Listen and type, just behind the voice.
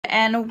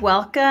and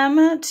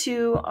welcome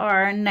to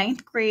our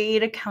 9th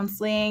grade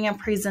counseling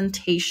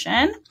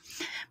presentation.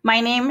 My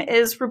name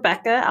is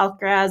Rebecca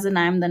Alcaraz, and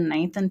I'm the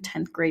 9th and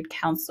 10th grade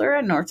counselor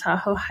at North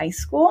Tahoe High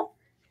School.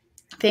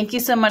 Thank you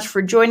so much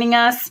for joining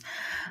us.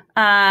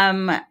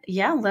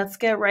 Let's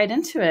get right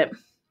into it.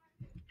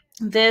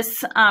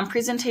 This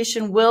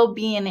presentation will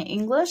be in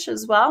English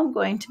as well. I'm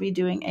going to be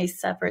doing a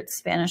separate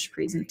Spanish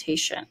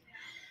presentation.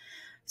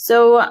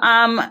 So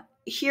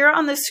here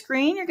on the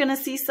screen, you're going to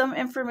see some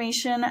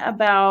information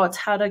about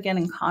how to get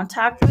in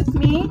contact with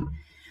me.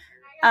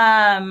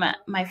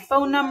 My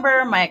phone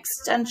number, my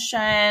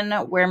extension,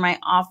 where my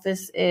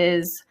office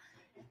is,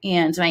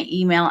 and my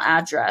email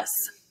address.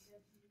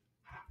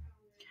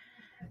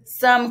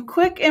 Some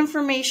quick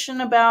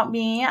information about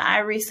me. I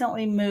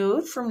recently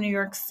moved from New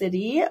York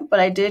City, but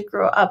I did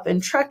grow up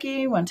in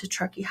Truckee, went to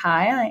Truckee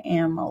High. I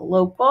am a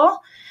local.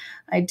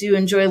 I do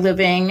enjoy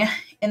living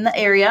in the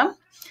area.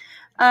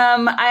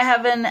 I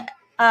have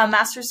a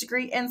master's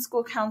degree in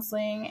school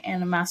counseling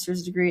and a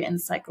master's degree in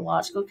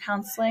psychological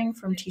counseling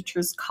from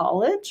Teachers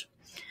College.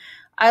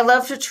 I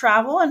love to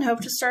travel and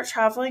hope to start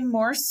traveling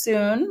more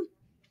soon.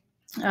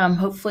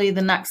 Hopefully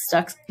the next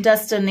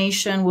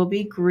destination will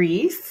be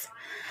Greece.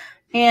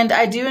 And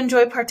I do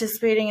enjoy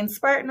participating in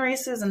Spartan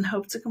races and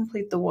hope to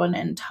complete the one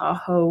in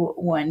Tahoe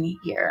one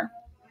year.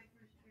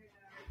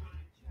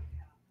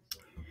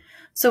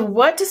 So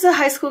what does a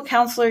high school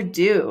counselor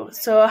do?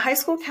 So a high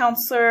school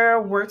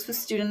counselor works with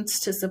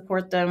students to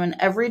support them in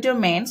every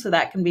domain. So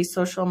that can be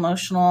social,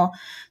 emotional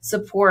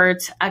support,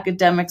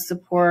 academic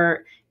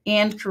support,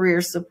 and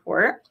career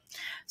support.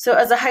 So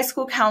as a high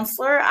school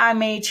counselor, I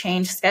may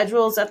change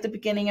schedules at the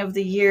beginning of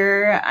the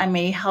year. I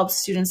may help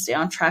students stay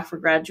on track for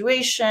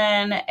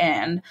graduation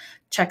and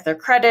check their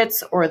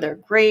credits or their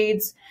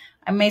grades.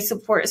 I may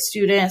support a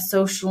student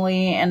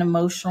socially and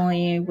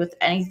emotionally with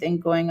anything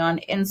going on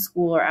in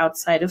school or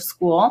outside of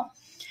school.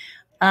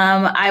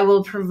 I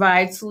will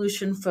provide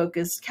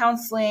solution-focused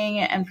counseling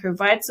and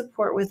provide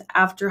support with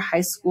after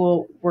high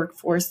school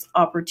workforce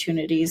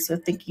opportunities. So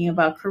thinking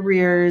about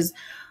careers,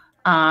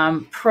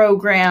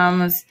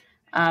 programs,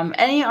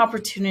 any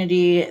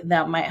opportunity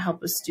that might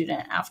help a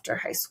student after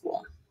high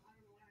school.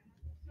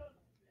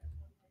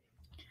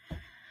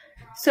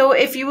 So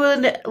if you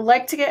would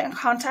like to get in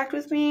contact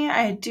with me,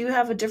 I do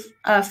have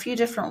a few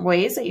different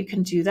ways that you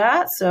can do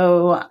that.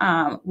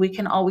 So we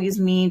can always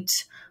meet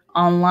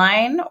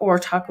online or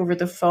talk over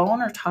the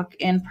phone or talk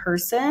in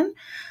person.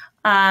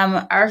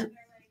 Our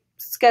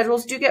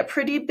schedules do get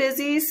pretty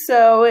busy,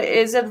 so it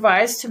is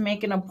advised to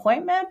make an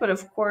appointment. But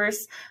of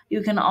course,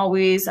 you can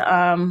always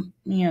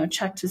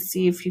check to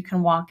see if you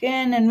can walk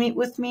in and meet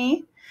with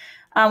me.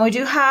 We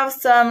do have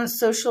some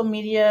social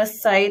media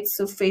sites,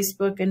 so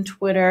Facebook and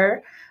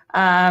Twitter.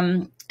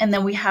 And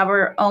then we have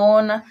our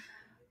own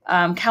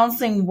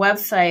counseling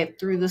website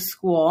through the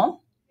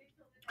school.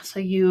 So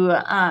you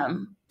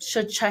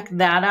should check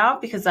that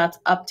out because that's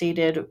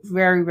updated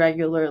very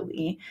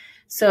regularly.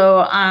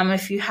 So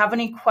if you have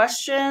any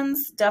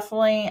questions,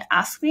 definitely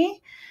ask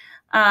me.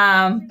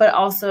 But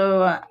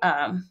also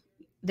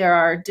there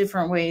are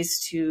different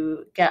ways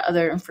to get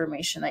other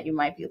information that you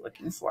might be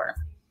looking for.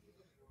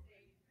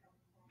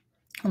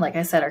 Like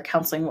I said, our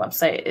counseling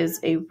website is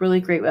a really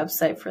great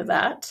website for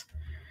that.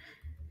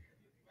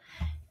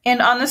 And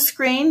on the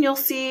screen, you'll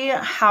see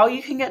how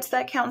you can get to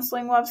that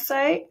counseling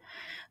website.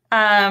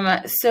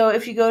 So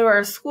if you go to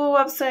our school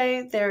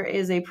website, there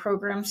is a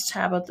programs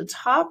tab at the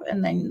top,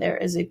 and then there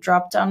is a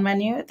drop-down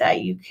menu that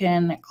you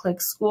can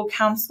click school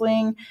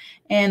counseling,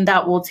 and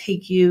that will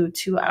take you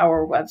to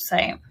our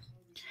website.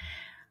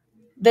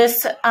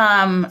 This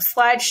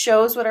slide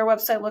shows what our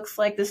website looks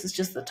like. This is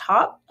just the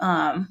top.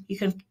 You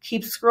can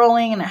keep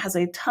scrolling, and it has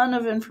a ton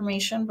of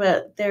information,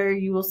 but there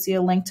you will see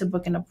a link to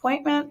book an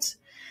appointment.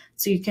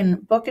 So you can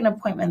book an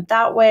appointment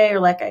that way, or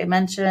like I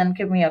mentioned,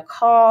 give me a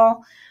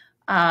call,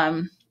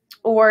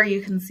 or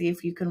you can see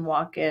if you can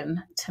walk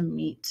in to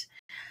meet.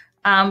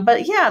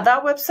 But yeah,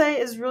 that website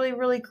is really,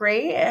 really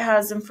great. It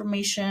has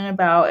information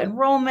about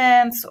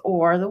enrollments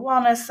or the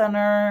Wellness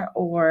Center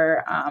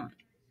or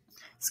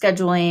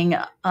scheduling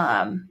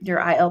your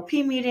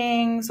ILP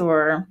meetings,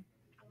 or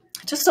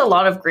just a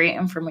lot of great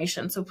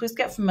information. So please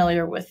get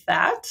familiar with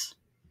that.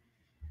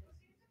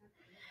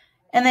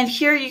 And then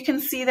here you can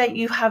see that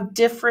you have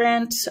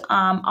different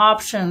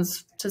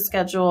options to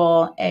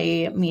schedule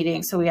a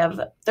meeting. So we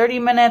have 30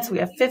 minutes, we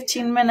have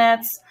 15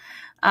 minutes.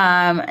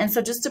 And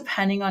so just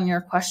depending on your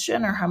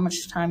question or how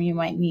much time you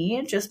might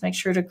need, just make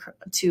sure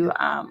to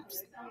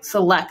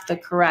select the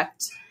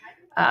correct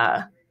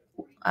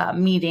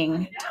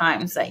meeting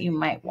times that you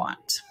might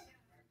want.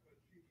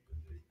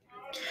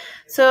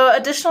 So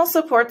additional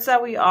supports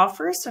that we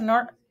offer. So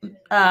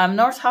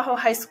North Tahoe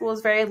High School is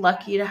very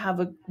lucky to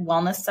have a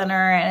wellness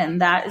center, and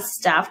that is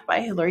staffed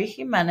by Hilary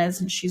Jimenez,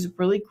 and she's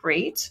really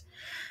great.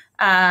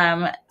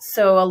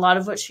 So a lot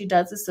of what she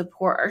does is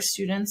support our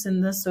students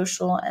in the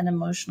social and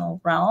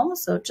emotional realm.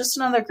 So just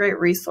another great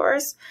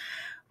resource.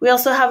 We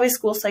also have a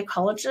school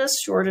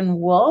psychologist, Jordan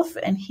Wolf,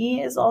 and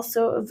he is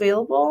also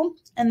available.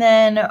 And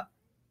then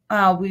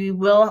we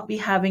will be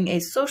having a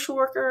social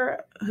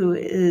worker who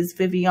is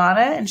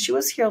Viviana, and she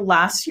was here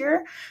last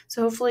year.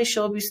 So hopefully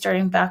she'll be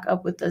starting back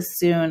up with us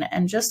soon.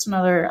 And just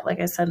another, like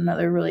I said,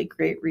 another really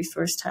great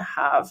resource to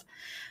have.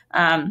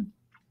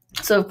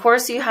 So of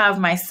course you have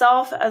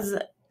myself as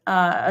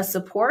a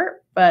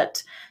support,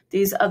 but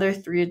these other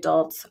 3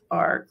 adults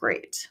are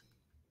great.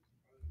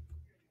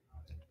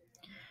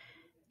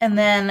 And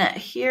then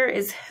here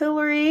is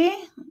Hillary.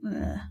 I'm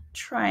gonna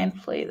try and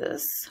play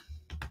this.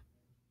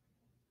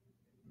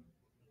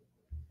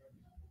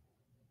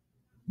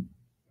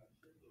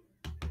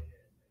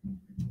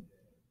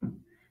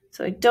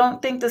 So I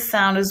don't think the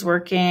sound is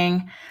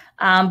working,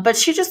 but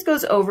she just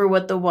goes over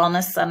what the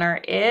Wellness Center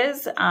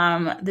is.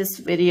 This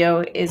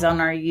video is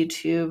on our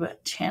YouTube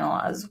channel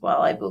as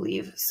well, I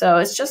believe. So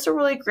it's just a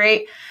really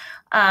great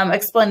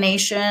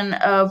explanation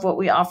of what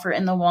we offer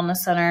in the Wellness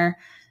Center.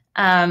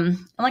 And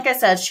like I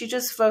said, she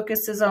just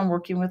focuses on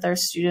working with our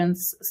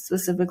students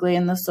specifically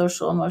in the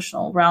social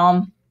emotional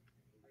realm.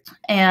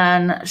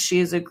 And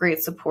she's a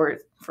great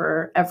support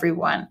for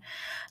everyone.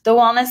 The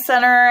Wellness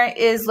Center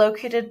is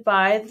located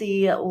by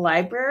the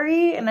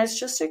library, and it's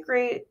just a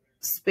great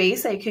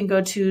space that you can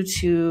go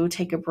to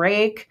take a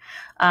break,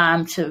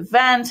 to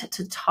vent,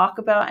 to talk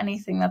about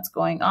anything that's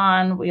going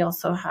on. We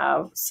also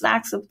have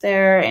snacks up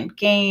there and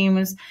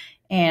games,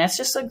 and it's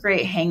just a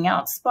great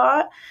hangout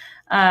spot.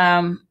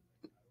 And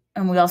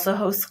we also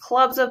host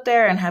clubs up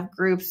there and have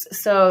groups.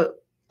 So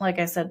like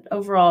I said,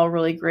 overall,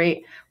 really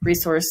great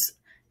resource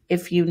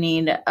if you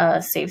need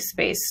a safe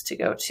space to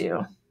go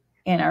to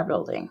in our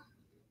building.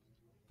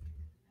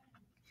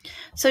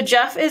 So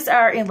Jeff is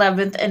our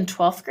 11th and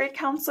 12th grade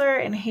counselor,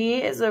 and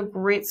he is a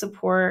great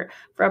support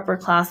for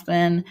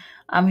upperclassmen.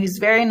 He's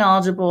very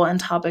knowledgeable in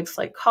topics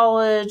like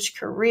college,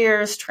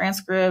 careers,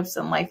 transcripts,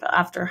 and life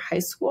after high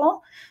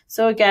school.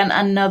 So again,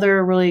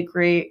 another really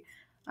great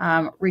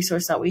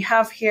resource that we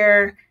have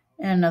here,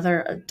 and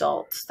another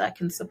adult that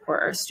can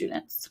support our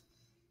students.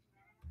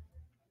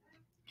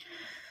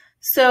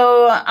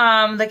 So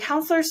the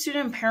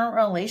counselor-student-parent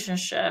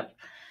relationship.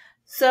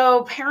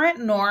 So parent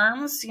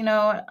norms,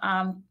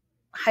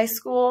 high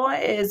school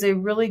is a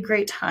really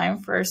great time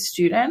for our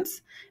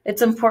students.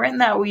 It's important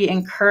that we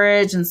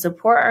encourage and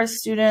support our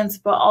students,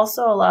 but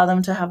also allow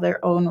them to have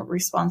their own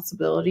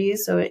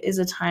responsibilities. So it is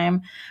a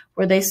time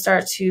where they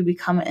start to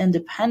become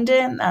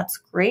independent. That's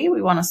great.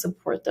 We want to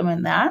support them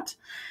in that.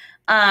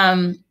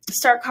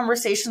 Start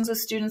conversations with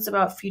students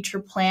about future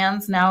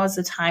plans. Now is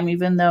the time,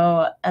 even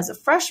though as a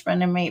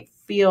freshman, it may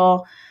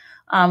feel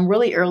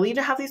really early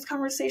to have these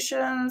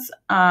conversations.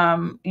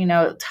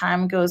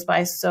 Time goes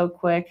by so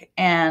quick,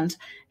 and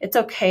it's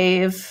okay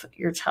if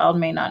your child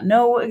may not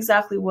know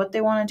exactly what they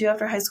want to do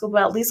after high school,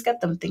 but at least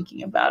get them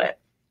thinking about it.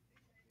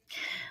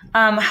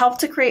 Help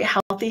to create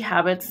healthy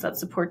habits that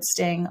support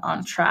staying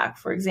on track.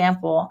 For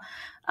example,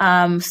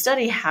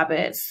 study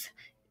habits,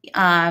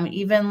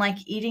 even like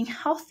eating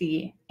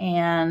healthy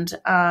and,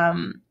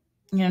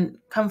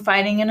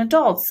 confiding in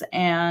adults,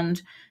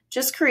 and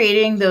just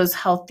creating those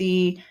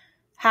healthy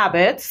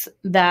habits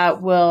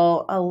that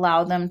will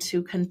allow them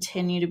to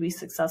continue to be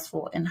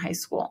successful in high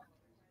school.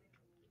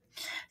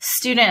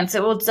 Students,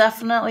 it will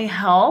definitely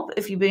help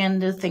if you begin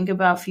to think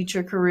about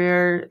future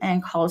career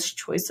and college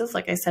choices.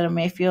 Like I said, it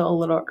may feel a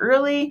little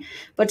early,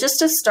 but just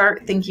to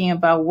start thinking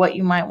about what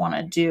you might want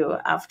to do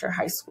after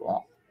high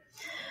school.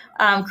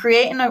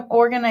 Create an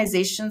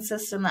organization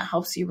system that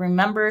helps you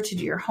remember to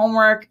do your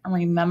homework and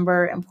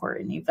remember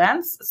important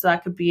events. So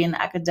that could be an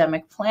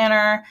academic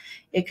planner.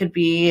 It could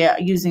be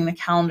using the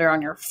calendar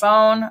on your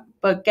phone,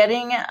 but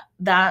getting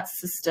that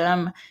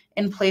system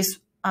in place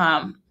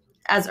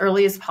as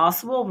early as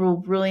possible will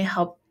really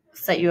help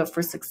set you up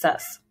for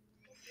success.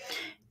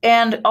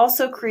 And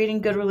also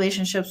creating good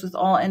relationships with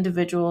all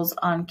individuals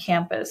on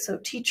campus. So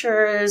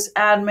teachers,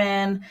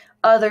 admin,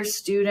 other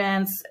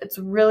students. It's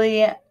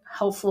really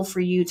helpful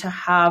for you to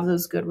have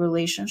those good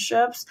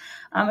relationships.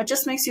 It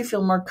just makes you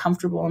feel more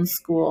comfortable in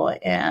school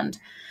and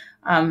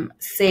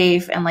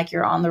safe, and like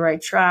you're on the right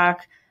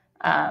track.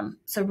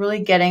 So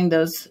really getting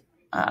those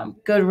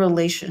good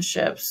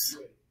relationships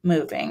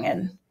moving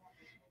and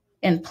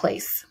in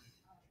place.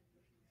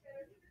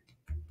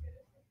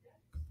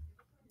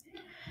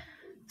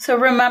 So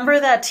remember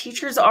that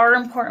teachers are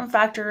an important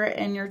factor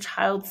in your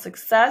child's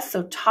success.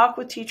 So talk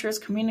with teachers,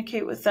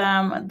 communicate with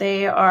them.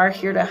 They are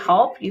here to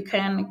help. You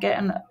can get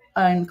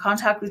in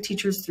contact with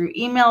teachers through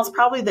emails,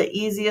 probably the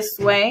easiest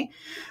way.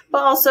 But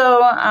also,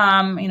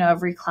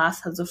 every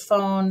class has a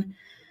phone.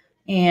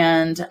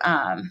 And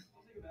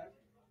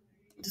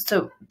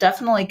so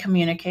definitely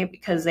communicate,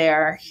 because they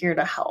are here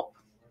to help.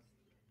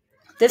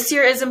 This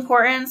year is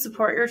important.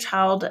 Support your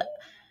child.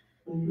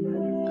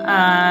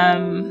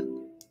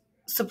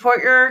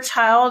 Support your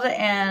child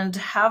and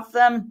have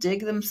them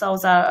dig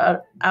themselves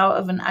out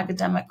of an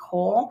academic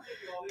hole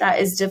that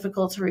is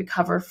difficult to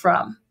recover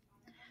from.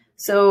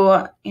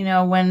 So,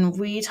 when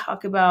we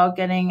talk about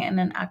getting in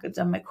an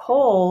academic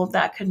hole,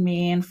 that could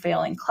mean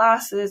failing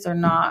classes or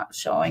not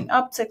showing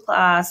up to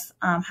class,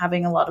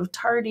 having a lot of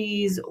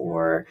tardies,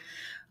 or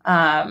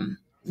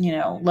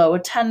low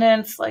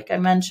attendance, like I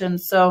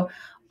mentioned. So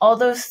all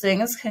those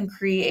things can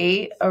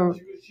create a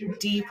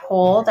deep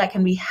hole that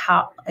can be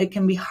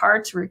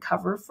hard to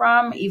recover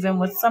from, even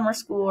with summer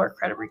school or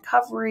credit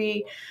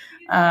recovery.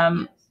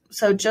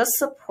 So just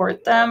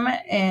support them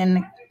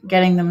in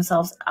getting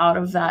themselves out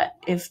of that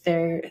if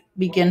they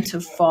begin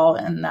to fall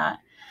in that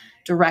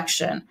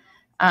direction.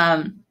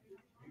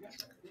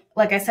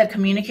 Like I said,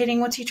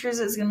 communicating with teachers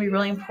is going to be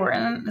really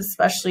important,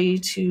 especially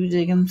to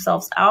dig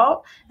themselves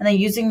out, and then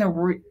using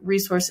the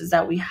resources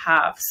that we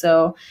have.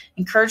 So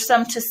encourage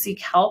them to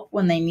seek help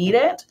when they need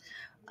it.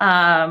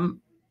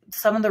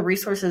 Some of the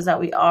resources that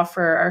we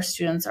offer our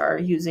students are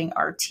using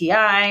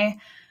RTI,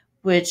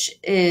 which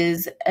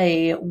is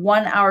a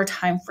 1 hour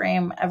time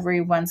frame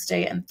every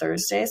Wednesday and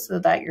Thursday so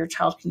that your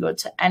child can go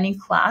to any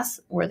class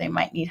where they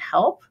might need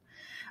help.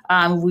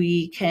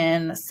 We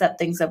can set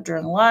things up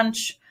during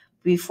lunch,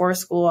 before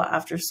school,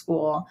 after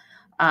school.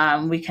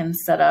 We can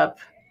set up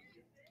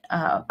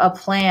a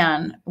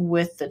plan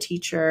with the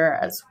teacher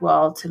as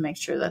well to make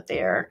sure that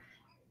they're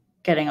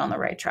getting on the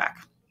right track.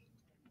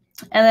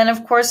 And then,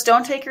 of course,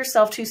 don't take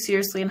yourself too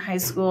seriously in high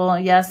school.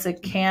 Yes,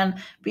 it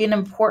can be an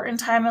important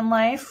time in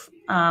life,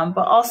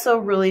 but also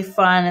really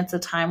fun. It's a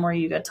time where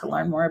you get to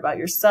learn more about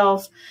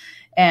yourself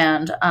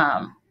and,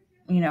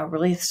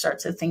 really start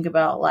to think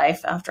about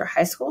life after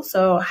high school.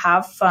 So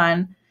have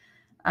fun.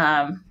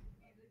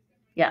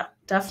 Yeah,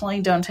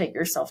 definitely don't take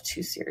yourself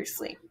too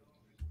seriously.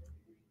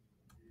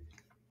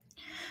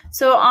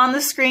 So on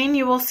the screen,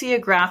 you will see a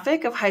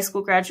graphic of high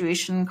school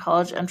graduation and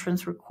college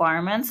entrance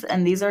requirements.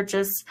 And these are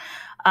just,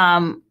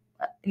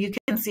 you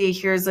can see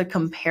here's a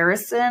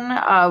comparison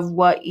of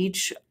what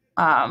each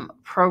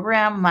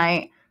program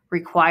might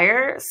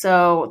require.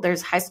 So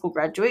there's high school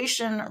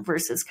graduation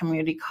versus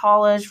community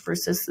college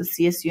versus the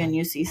CSU and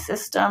UC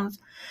systems.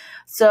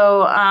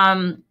 So,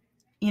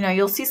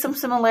 you'll see some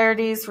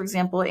similarities. For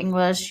example,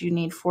 English, you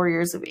need 4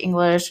 years of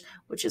English,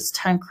 which is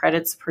 10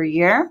 credits per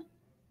year.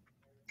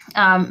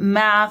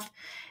 Math,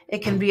 it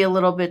can be a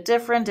little bit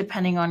different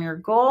depending on your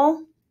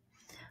goal.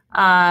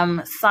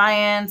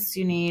 Science,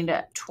 you need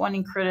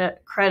 20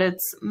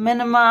 credits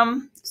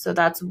minimum. So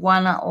that's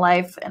one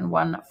life and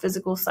one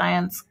physical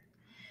science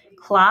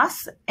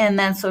class. And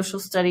then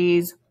social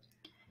studies,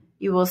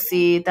 you will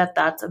see that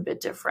that's a bit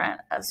different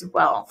as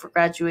well. For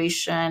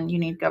graduation, you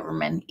need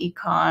government,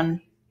 econ,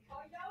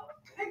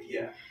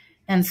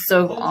 and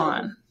so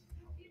on.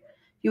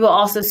 You will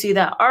also see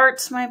that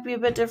arts might be a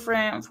bit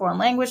different. Foreign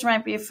language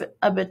might be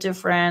a bit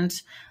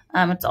different.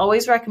 It's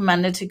always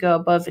recommended to go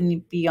above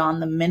and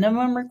beyond the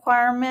minimum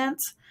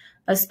requirements,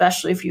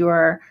 especially if you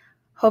are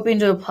hoping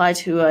to apply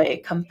to a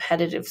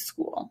competitive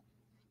school.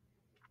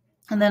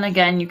 And then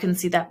again, you can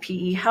see that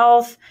PE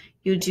health,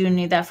 you do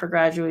need that for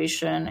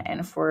graduation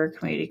and for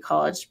community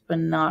college, but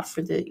not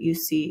for the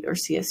UC or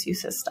CSU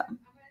system.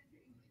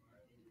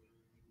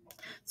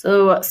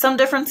 So some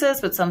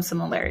differences, but some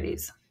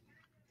similarities.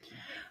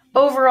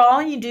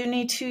 Overall, you do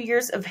need 2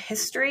 years of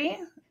history.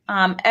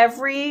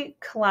 Every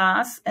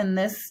class in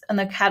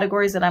the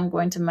categories that I'm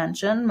going to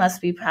mention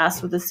must be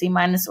passed with a C-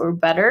 or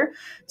better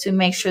to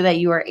make sure that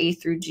you are A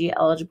through G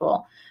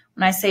eligible.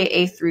 When I say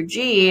A through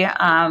G,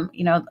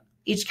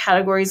 each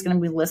category is going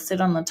to be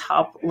listed on the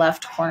top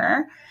left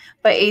corner,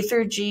 but A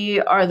through G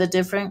are the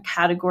different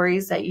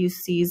categories that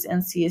UCs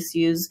and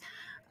CSUs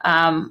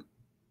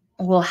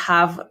will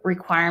have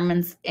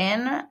requirements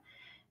in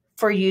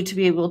for you to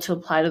be able to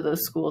apply to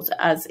those schools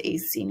as a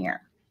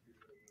senior.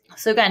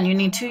 So again, you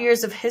need 2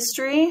 years of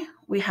history.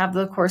 We have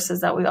the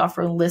courses that we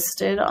offer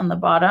listed on the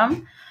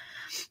bottom.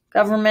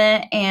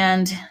 Government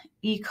and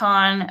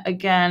econ,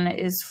 again,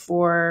 is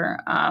for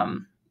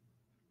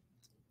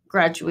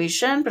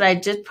graduation, but I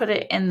did put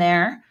it in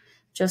there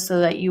just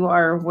so that you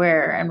are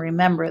aware and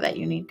remember that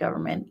you need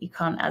government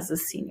econ as a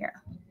senior.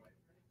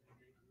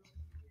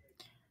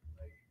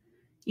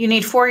 You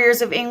need 4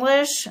 years of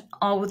English,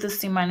 all with a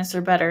C-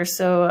 or better.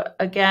 So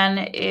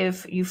again,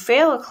 if you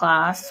fail a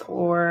class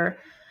or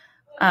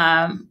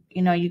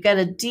you get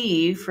a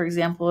D, for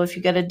example, if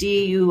you get a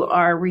D, you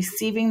are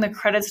receiving the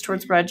credits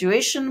towards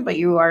graduation, but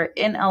you are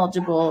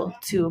ineligible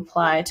to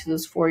apply to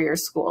those 4-year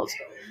schools.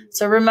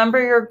 So remember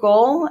your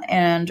goal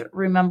and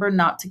remember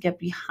not to get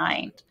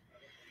behind.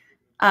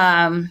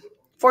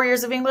 4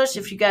 years of English,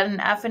 if you get an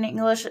F in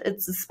English,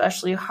 it's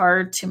especially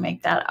hard to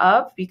make that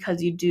up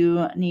because you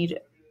do need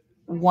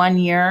 1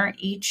 year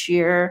each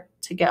year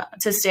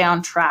to stay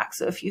on track.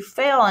 So if you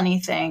fail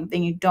anything,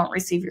 then you don't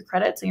receive your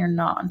credits and you're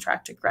not on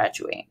track to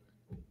graduate.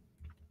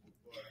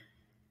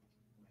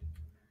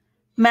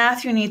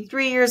 Math, you need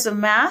 3 years of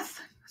math.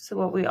 So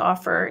what we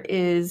offer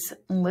is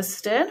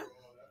listed.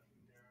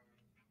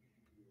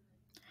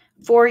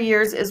 4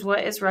 years is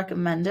what is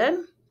recommended.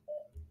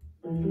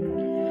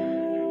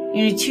 You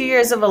need 2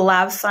 years of a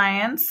lab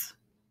science.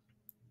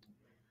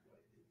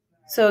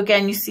 So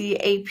again, you see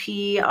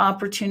AP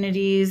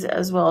opportunities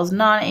as well as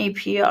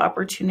non-AP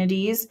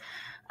opportunities.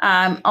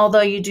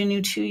 Although you do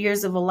need 2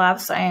 years of a lab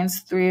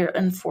science, 3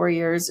 and 4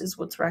 years is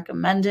what's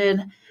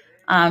recommended,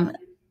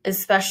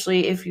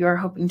 especially if you're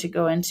hoping to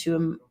go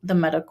into the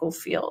medical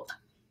field.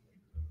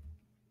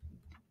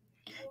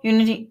 You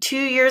need 2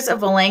 years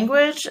of a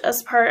language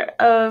as part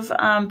of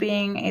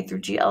being A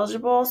through G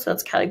eligible. So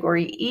that's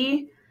category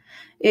E.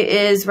 It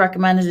is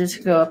recommended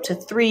to go up to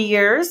 3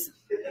 years.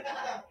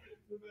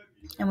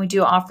 And we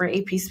do offer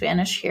AP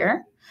Spanish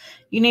here.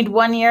 You need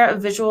 1 year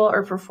of visual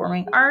or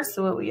performing arts.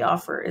 So what we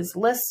offer is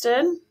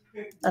listed.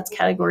 That's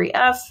category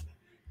F.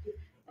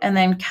 And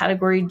then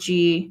category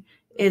G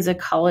is a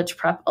college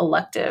prep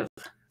elective.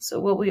 So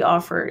what we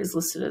offer is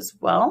listed as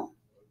well.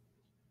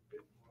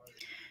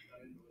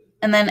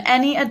 And then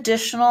any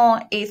additional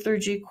A through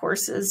G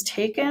courses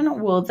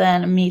taken will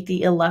then meet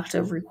the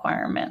elective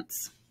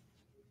requirements.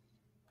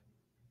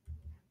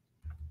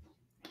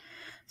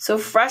 So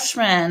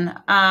freshmen,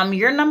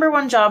 your number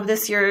one job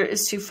this year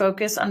is to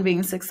focus on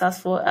being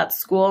successful at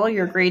school.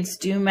 Your grades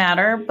do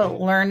matter, but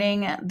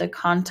learning the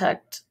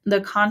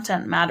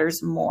content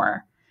matters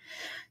more.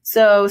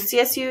 So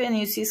CSU and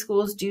UC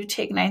schools do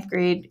take 9th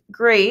grade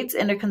grades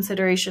into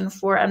consideration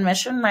for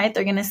admission, right?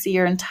 They're going to see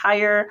your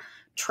entire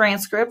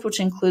transcript, which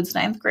includes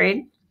 9th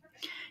grade.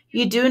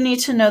 You do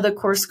need to know the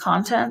course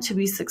content to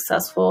be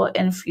successful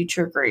in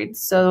future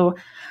grades. So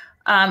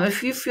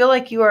if you feel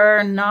like you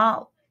are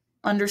not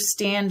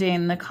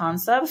understanding the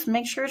concepts,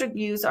 make sure to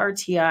use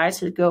RTI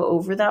to go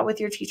over that with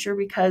your teacher,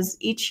 because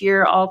each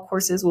year all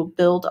courses will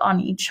build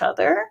on each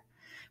other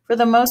for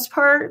the most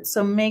part.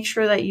 So make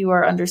sure that you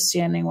are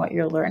understanding what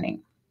you're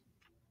learning.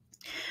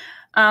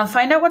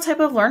 Find out what type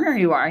of learner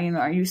you are.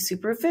 Are you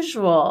super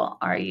visual?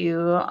 Are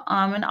you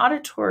an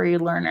auditory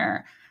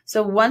learner?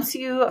 So once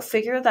you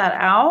figure that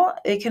out,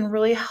 it can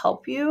really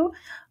help you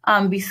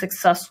be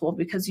successful,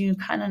 because you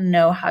kind of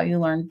know how you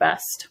learn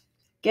best.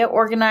 Get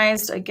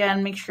organized.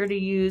 Again, make sure to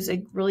use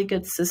a really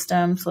good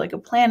system, so like a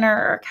planner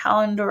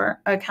or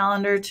a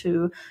calendar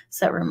to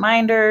set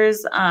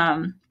reminders,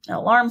 an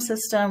alarm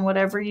system,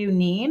 whatever you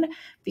need,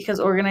 because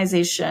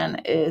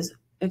organization is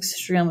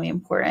extremely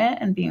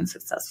important in being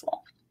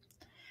successful.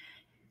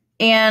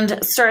 And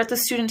start the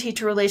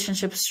student-teacher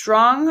relationship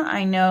strong.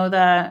 I know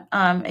that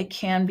it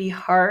can be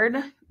hard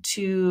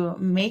to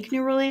make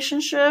new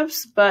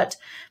relationships, but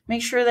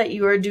make sure that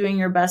you are doing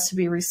your best to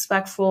be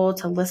respectful,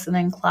 to listen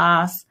in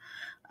class,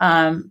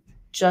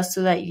 just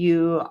so that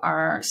you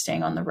are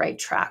staying on the right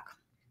track.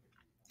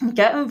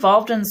 Get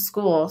involved in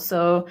school.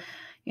 So,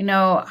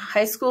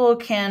 high school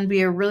can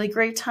be a really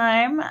great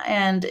time,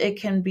 and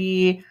it can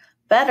be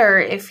better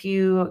if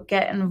you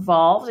get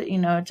involved.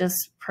 It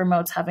just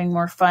promotes having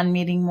more fun,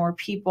 meeting more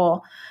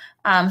people.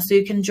 So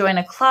you can join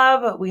a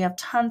club. We have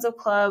tons of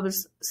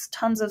clubs,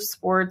 tons of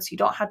sports. You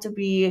don't have to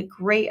be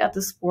great at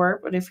the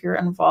sport, but if you're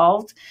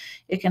involved,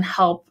 it can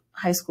help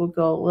high school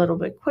go a little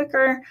bit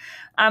quicker.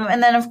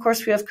 And then, of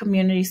course, we have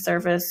community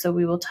service. So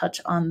we will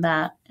touch on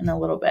that in a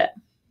little bit.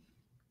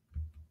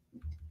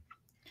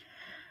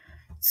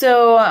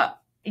 So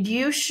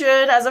you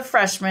should, as a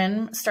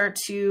freshman, start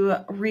to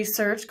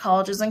research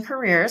colleges and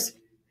careers.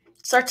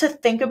 Start to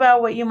think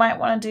about what you might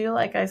want to do.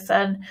 Like I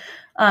said,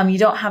 you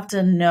don't have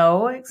to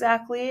know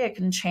exactly. It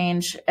can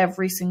change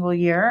every single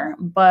year,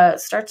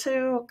 but start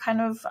to kind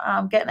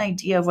of get an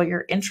idea of what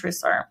your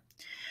interests are.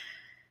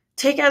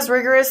 Take as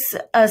rigorous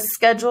a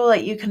schedule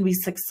that you can be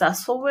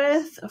successful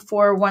with.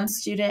 For one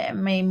student, it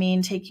may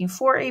mean taking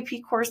 4 AP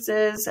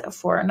courses.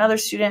 For another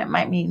student, it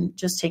might mean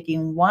just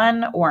taking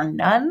 1 or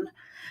none.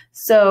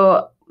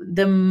 So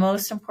the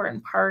most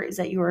important part is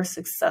that you are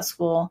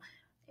successful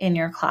in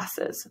your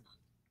classes.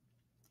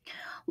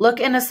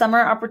 Look into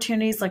summer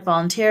opportunities like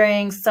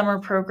volunteering, summer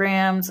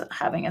programs,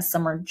 having a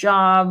summer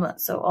job.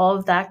 So all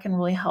of that can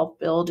really help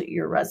build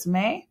your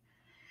resume.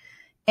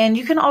 And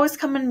you can always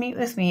come and meet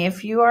with me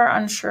if you are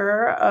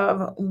unsure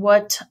of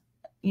what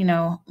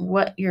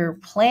your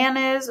plan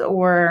is,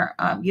 or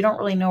you don't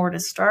really know where to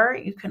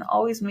start. You can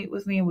always meet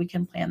with me and we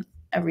can plan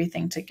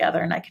everything together,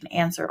 and I can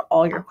answer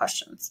all your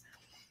questions.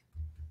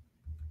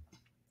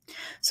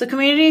 So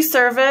community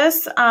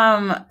service,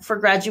 for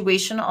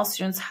graduation, all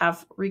students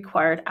have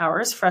required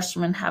hours.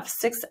 Freshmen have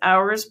 6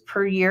 hours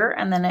per year,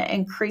 and then it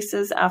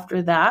increases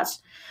after that.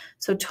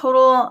 So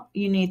total,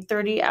 you need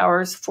 30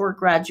 hours for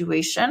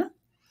graduation.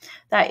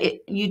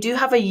 You do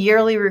have a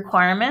yearly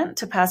requirement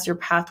to pass your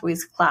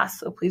pathways class.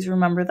 So please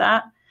remember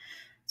that.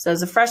 So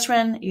as a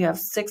freshman, you have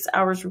 6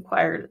 hours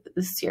required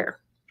this year.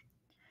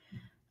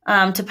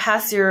 To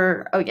pass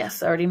your, I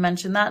already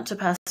mentioned that. To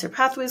pass your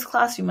pathways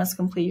class, you must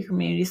complete your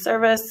community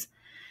service.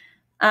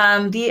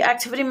 The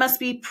activity must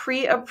be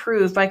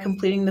pre-approved by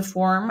completing the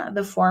form.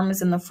 The form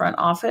is in the front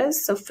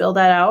office, so fill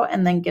that out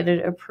and then get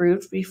it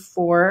approved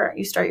before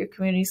you start your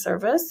community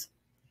service.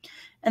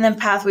 And then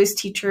Pathways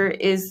teacher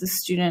is the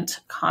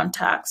student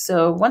contact.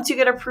 So once you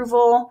get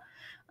approval,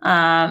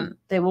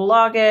 they will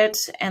log it,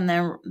 and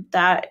then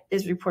that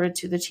is reported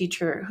to the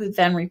teacher, who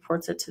then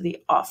reports it to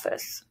the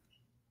office.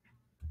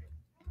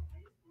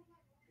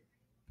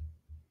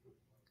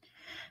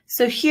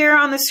 So here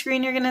on the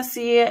screen, you're going to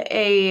see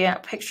a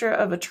picture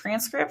of a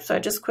transcript. So I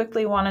just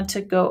quickly wanted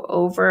to go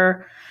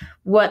over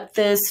what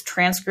this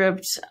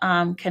transcript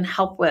can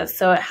help with.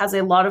 So it has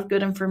a lot of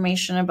good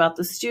information about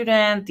the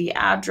student, the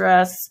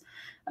address,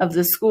 of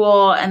the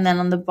school. And then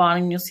on the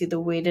bottom, you'll see the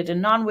weighted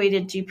and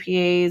non-weighted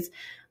GPAs.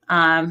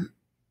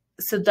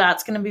 So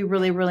that's going to be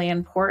really, really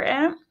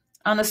important.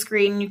 On the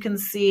screen, you can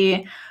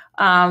see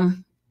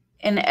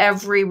in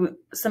every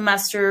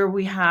semester,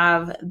 we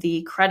have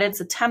the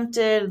credits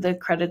attempted, the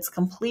credits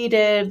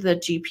completed, the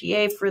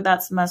GPA for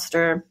that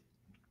semester.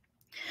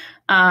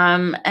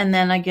 And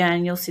then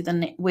again, you'll see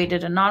the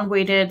weighted and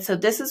non-weighted. So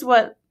this is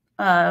what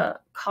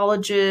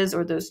colleges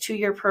or those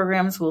 2-year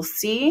programs will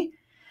see.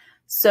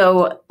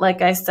 So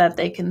like I said,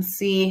 they can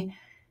see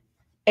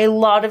a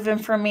lot of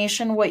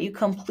information, what you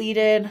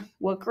completed,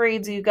 what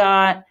grades you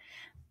got,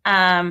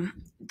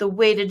 the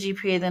weighted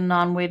GPA, the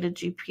non-weighted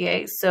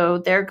GPA. So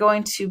they're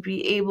going to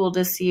be able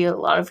to see a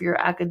lot of your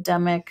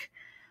academic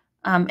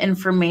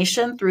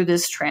information through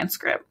this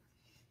transcript.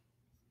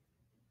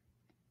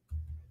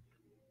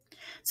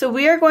 So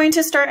we are going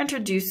to start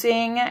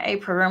introducing a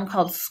program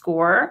called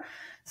SCORE.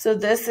 So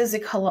this is a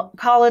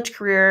college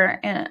career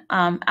and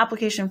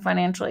application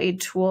financial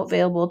aid tool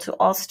available to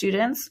all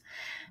students.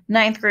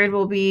 9th grade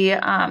will be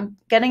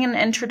getting an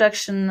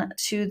introduction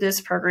to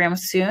this program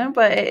soon,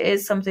 but it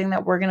is something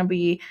that we're going to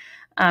be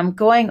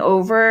going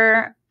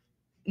over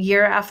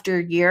year after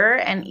year,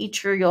 and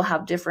each year you'll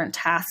have different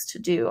tasks to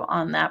do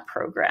on that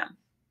program.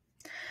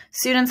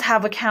 Students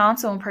have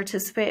accounts and will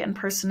participate in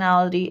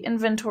personality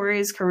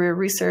inventories, career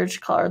research,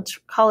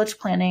 college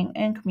planning,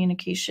 and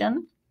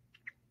communication.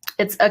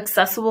 It's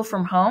accessible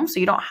from home, so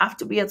you don't have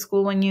to be at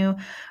school when you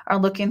are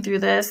looking through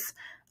this.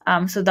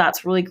 So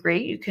that's really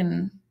great.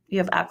 You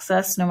have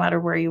access no matter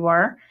where you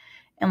are.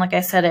 And like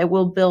I said, it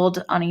will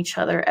build on each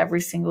other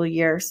every single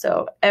year.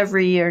 So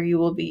every year you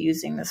will be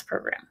using this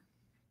program.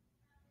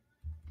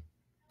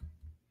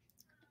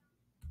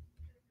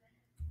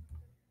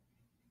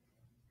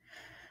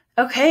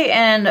 Okay,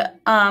 and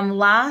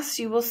last,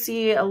 you will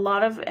see a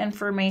lot of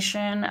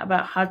information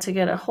about how to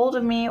get a hold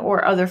of me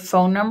or other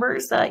phone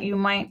numbers that you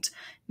might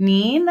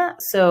need.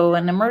 So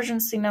an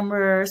emergency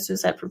number,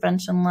 suicide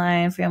prevention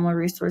line, family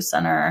resource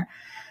center.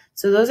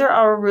 So those are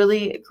all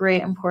really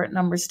great, important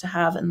numbers to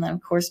have. And then,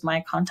 of course,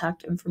 my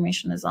contact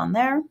information is on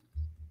there.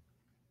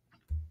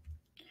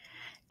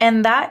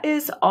 And that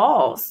is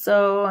all.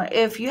 So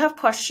if you have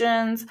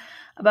questions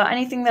about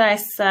anything that I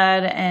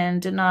said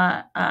and did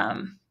not,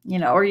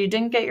 or you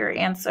didn't get your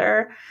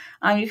answer,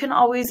 you can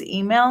always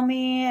email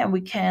me and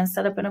we can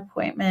set up an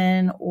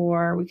appointment,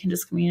 or we can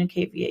just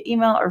communicate via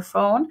email or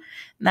phone.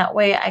 And that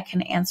way I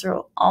can answer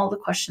all the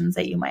questions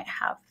that you might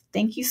have.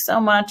 Thank you so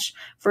much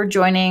for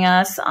joining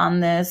us on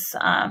this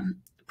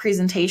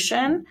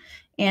presentation,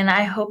 and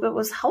I hope it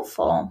was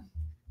helpful.